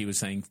true. Like he was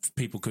saying,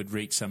 people could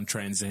reach some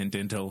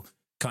transcendental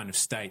kind of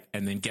state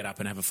and then get up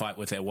and have a fight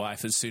with their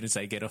wife as soon as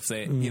they get off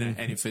there, you know.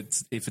 And if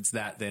it's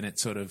that, then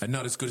it's sort of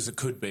not as good as it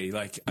could be.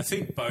 Like I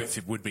think both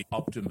it would be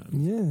optimum.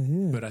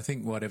 Yeah. But I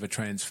think whatever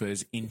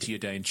transfers into your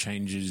day and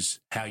changes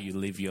how you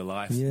live your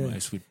life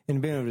most would.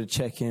 And being able to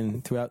check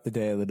in throughout the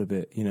day a little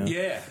bit, you know.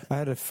 Yeah. I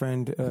had a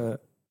friend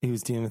who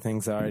was dealing with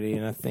anxiety,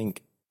 and I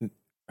think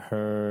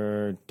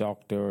her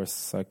doctor or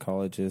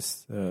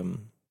psychologist,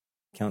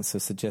 counselor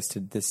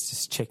suggested this,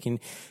 just checking.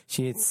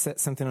 She had set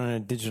something on a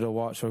digital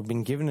watch, or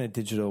been given a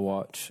digital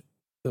watch,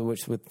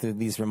 which with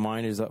these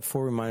reminders,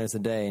 4 reminders a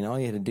day, and all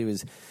you had to do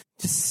is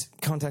just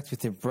contact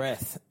with your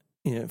breath.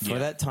 You know, for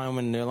that time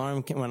when the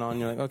alarm went on,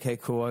 you're like, okay,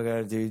 cool, I got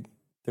to do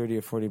 30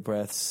 or 40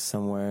 breaths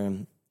somewhere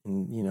in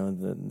you know,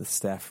 the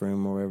staff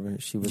room or wherever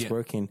she was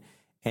working,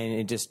 and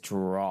it just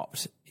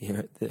dropped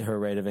her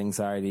rate of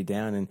anxiety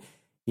down. And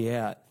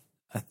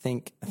I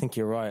think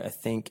you're right. I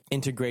think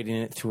integrating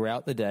it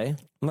throughout the day,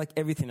 like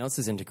everything else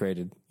is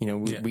integrated. You know,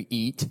 we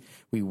eat,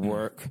 we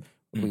work,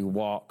 we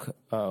walk,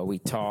 we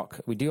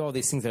talk, we do all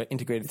these things that are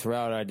integrated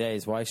throughout our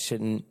days. Why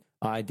shouldn't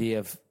idea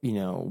of, you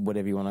know,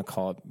 whatever you want to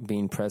call it,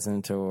 being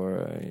present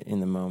or in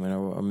the moment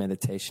or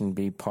meditation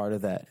be part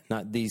of that?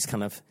 Not these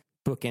kind of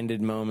bookended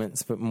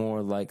moments, but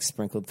more like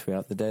sprinkled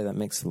throughout the day. That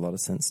makes a lot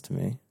of sense to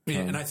me. Yeah,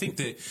 and I think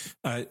that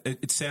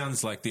it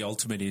sounds like the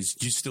ultimate is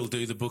you still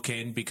do the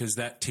bookend, because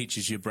that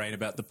teaches your brain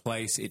about the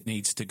place it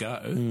needs to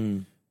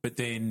go. But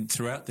then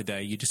throughout the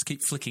day, you just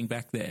keep flicking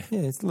back there.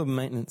 Yeah, it's a little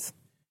maintenance.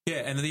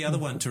 Yeah, and the other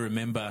one to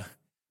remember,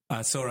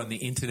 I saw on the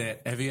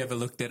internet, have you ever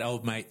looked at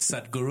old mate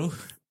Sadhguru?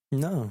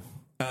 No.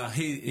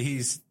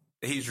 He's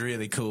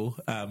really cool,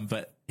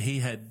 but he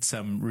had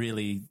some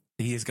really...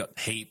 He has got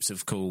heaps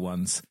of cool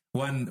ones.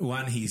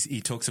 One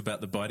he talks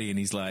about the body, and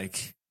he's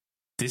like,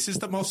 this is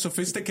the most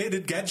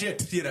sophisticated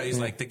gadget. You know, he's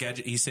like, the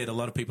gadget. He said a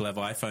lot of people have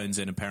iPhones,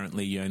 and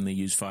apparently you only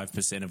use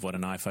 5% of what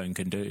an iPhone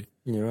can do.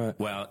 You're right.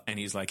 Well, and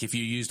he's like, if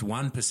you used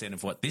 1%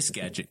 of what this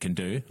gadget can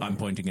do, I'm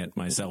pointing at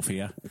myself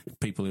here,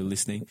 people who are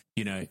listening,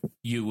 you know,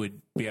 you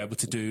would be able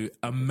to do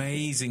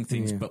amazing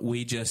things. But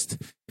we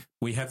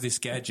have this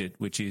gadget,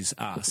 which is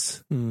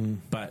us.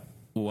 But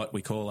what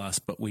we call us,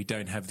 but we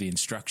don't have the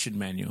instruction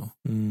manual.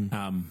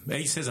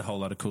 He says a whole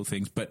lot of cool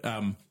things, but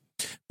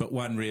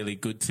one really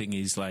good thing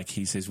is, like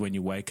he says, when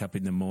you wake up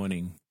in the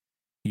morning,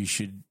 you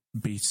should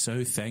be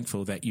so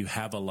thankful that you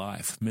have a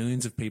life.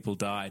 Millions of people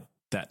died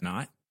that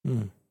night.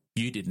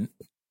 You didn't.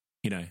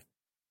 You know,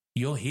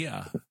 you're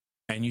here,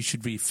 and you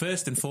should be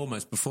first and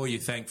foremost, before you're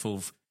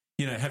thankful,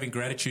 you know, having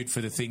gratitude for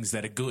the things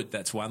that are good.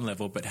 That's one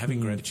level, but having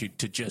gratitude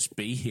to just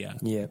be here.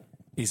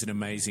 Is an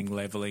amazing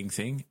leveling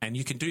thing. And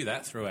you can do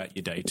that throughout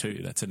your day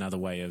too. That's another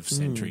way of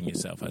centering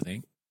yourself, I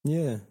think.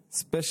 Yeah,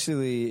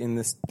 especially in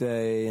this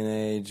day and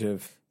age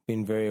of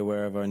being very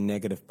aware of our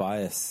negative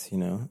bias, you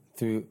know,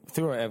 through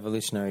our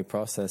evolutionary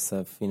process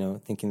of, you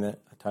know, thinking that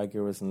a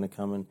tiger was going to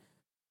come and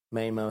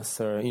maim us,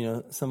 or, you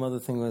know, some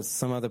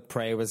other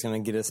prey was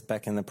going to get us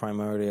back in the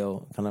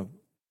primordial kind of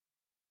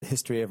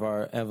history of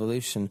our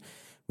evolution.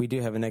 We do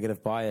have a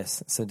negative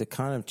bias. So to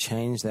kind of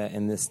change that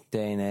in this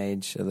day and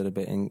age a little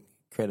bit and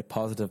create a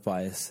positive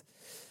bias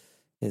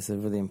is a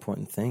really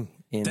important thing.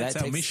 And that's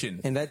our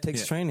mission. And that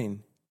takes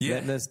training.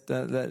 Yeah.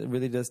 That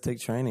really does take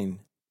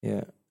training.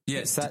 Yeah.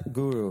 Yeah.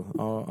 Sadhguru.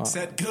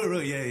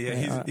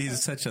 Sadhguru,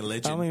 he's such a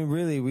legend. I mean,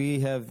 really,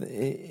 we have,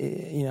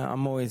 you know,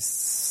 I'm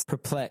always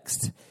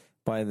perplexed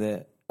by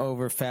the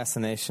over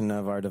fascination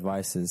of our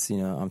devices. You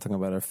know, I'm talking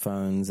about our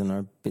phones and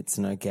our bits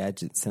and our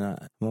gadgets. And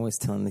I'm always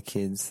telling the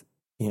kids,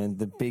 you know,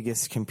 the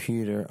biggest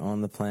computer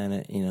on the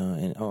planet, you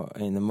know,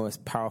 and the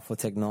most powerful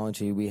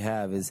technology we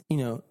have is, you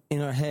know,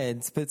 in our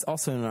heads, but it's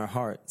also in our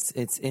hearts.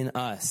 It's in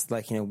us.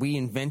 Like, you know, we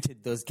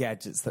invented those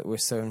gadgets that we're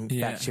so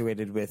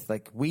infatuated with.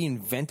 Like, we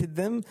invented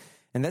them,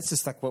 and that's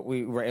just like what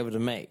we were able to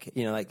make,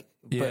 you know, like,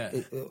 but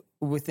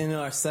within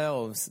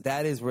ourselves,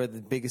 that is where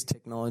the biggest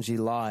technology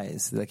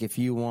lies. Like, if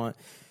you want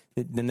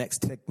the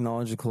next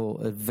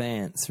technological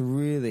advance,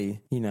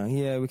 really, you know,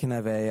 we can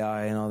have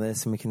AI and all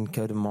this, and we can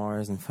go to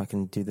Mars and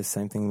fucking do the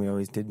same thing we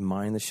always did,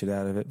 mine the shit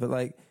out of it. But,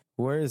 like,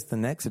 where is the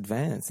next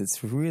advance?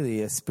 It's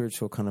really a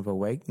spiritual kind of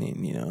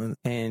awakening, you know?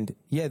 And,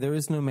 there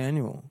is no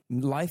manual.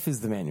 Life is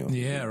the manual.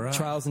 Yeah, right.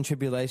 Trials and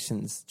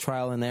tribulations,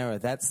 trial and error,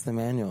 that's the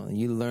manual.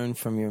 You learn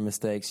from your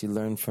mistakes. You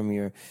learn from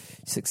your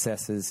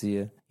successes.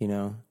 You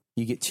know,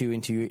 you get too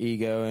into your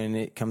ego, and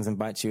it comes and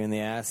bites you in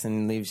the ass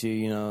and leaves you,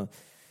 you know,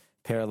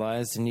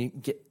 paralyzed, and you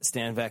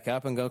stand back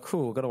up and go,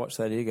 cool, got to watch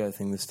that ego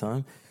thing this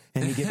time.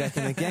 And you get back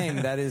in the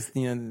game. That is,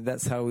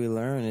 that's how we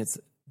learn.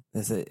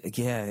 There's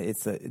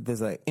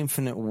an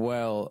infinite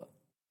well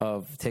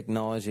of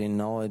technology and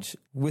knowledge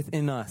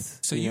within us.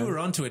 So you were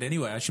onto it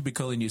anyway. I should be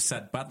calling you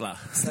Sat Butler.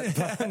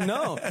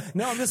 No,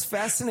 I'm just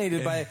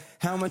fascinated by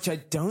how much I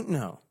don't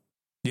know.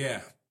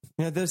 Yeah.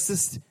 There's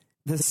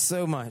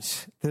so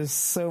much. There's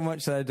so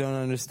much that I don't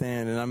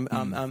understand, and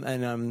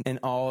I'm in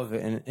awe of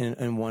it and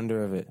in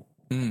wonder of it.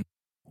 Mm.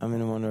 I'm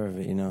in wonder of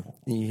it.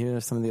 You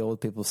hear some of the old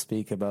people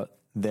speak about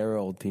their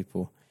old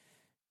people,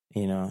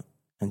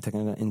 and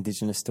talking about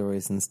indigenous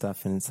stories and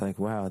stuff, and it's like,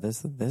 wow,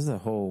 there's a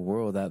whole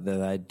world out there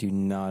that I do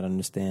not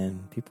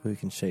understand. People who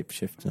can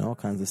shapeshift and all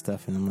kinds of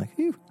stuff, and I'm like,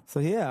 phew. So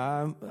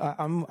yeah,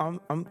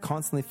 I'm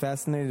constantly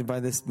fascinated by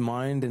this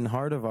mind and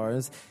heart of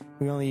ours.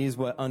 We only use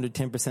under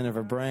 10% of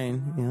our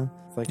brain.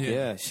 It's like,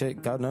 yeah,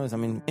 shit, God knows. I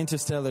mean,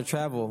 interstellar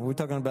travel. We're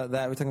talking about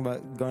that. We're talking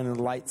about going at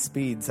light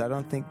speeds. I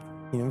don't think.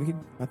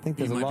 I think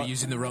there's you a lot. You might be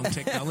using the wrong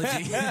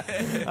technology.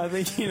 I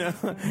think,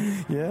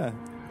 yeah.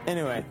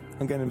 Anyway,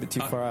 I'm getting a bit too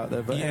far out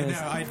there. But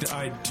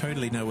I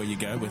totally know where you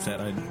go with that,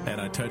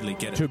 and I totally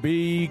get it. To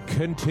be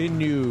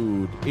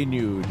continued.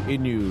 Inued.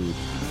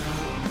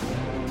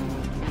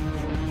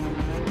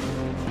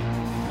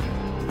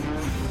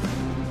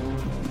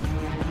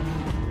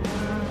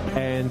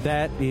 And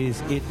that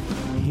is it.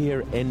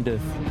 Here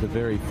endeth the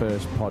very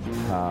first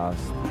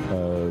podcast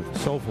of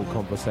Soulful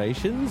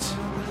Conversations.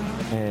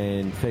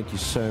 And thank you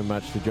so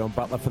much to John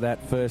Butler for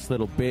that first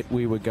little bit.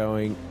 We were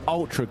going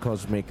ultra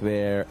cosmic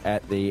there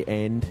at the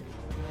end.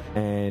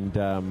 And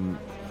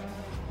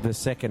the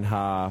second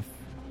half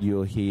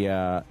you'll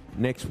hear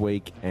next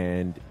week,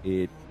 and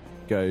it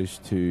goes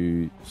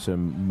to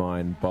some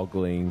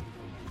mind-boggling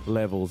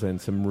levels and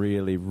some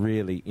really,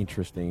 really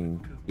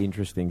interesting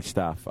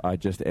stuff. I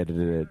just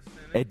edited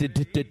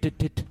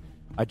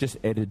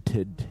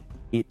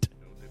it.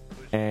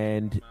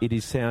 And it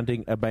is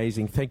sounding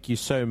amazing. Thank you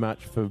so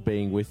much for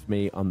being with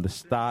me on the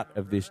start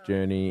of this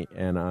journey,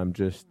 and I'm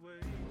just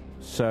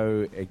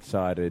so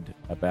excited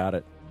about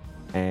it.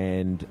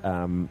 And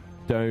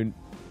don't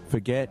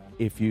forget,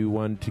 if you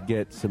want to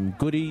get some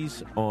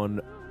goodies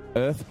on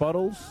Earth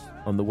Bottles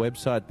on the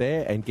website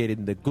there and get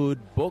in the good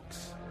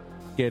books,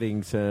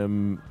 getting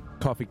some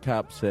coffee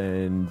cups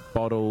and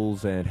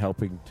bottles and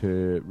helping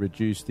to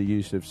reduce the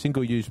use of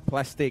single-use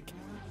plastic,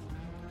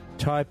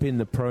 type in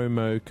the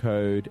promo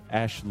code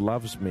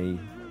AshLovesMe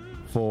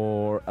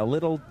for a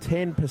little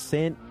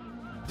 10%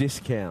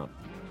 discount.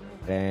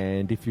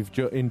 And if you've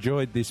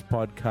enjoyed this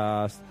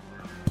podcast,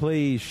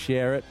 please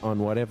share it on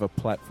whatever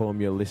platform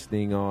you're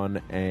listening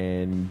on,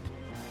 and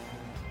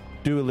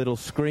do a little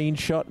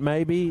screenshot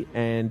maybe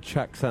and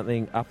chuck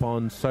something up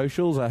on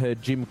socials. I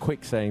heard Jim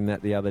Quick saying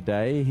that the other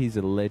day. He's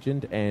a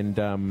legend, and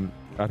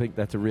I think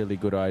that's a really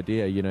good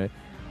idea.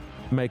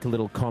 Make a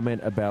little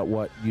comment about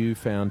what you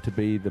found to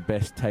be the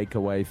best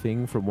takeaway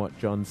thing from what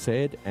John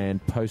said,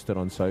 and post it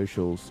on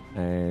socials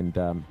and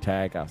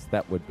tag us.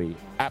 That would be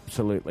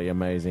absolutely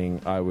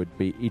amazing. I would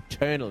be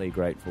eternally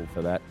grateful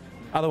for that.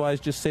 Otherwise,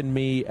 just send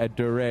me a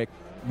direct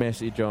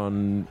message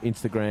on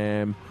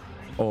Instagram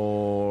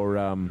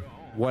or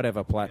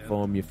whatever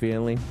platform you're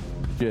feeling.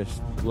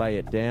 Just lay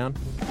it down.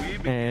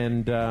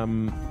 And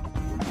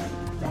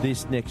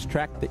this next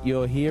track that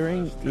you're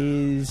hearing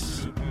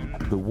is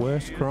The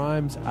Worst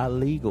Crimes Are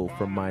Legal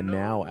from my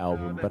Now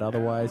album. But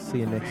otherwise, see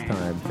you next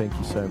time. Thank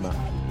you so much.